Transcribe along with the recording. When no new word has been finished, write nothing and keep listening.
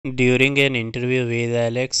During an interview with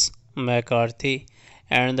Alex McCarthy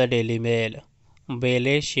and the Daily Mail,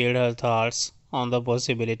 Bayley shared her thoughts on the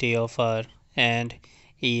possibility of her and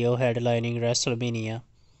EO headlining WrestleMania.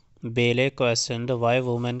 Bayley questioned why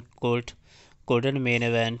women couldn't main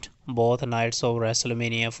event both nights of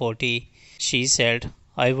WrestleMania 40. She said,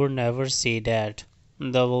 I would never say that.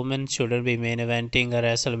 The women shouldn't be main eventing a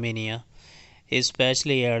WrestleMania,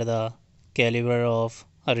 especially at the caliber of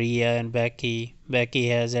Rhea and Becky. Becky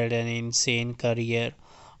has had an insane career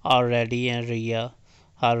already, and Rhea,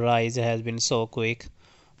 her rise has been so quick.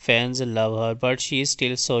 Fans love her, but she is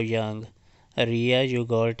still so young. Rhea, you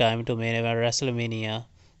got time to main event WrestleMania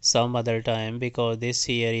some other time because this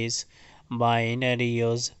year is mine and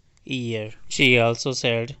yours year. She also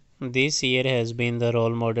said, this year has been the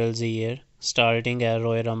role model's year, starting at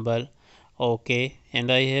Royal Rumble. Okay,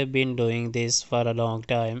 and I have been doing this for a long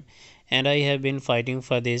time, and I have been fighting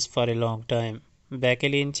for this for a long time. Becky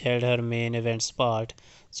Lynch had her main event spot,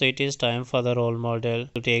 so it is time for the role model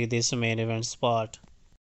to take this main event spot.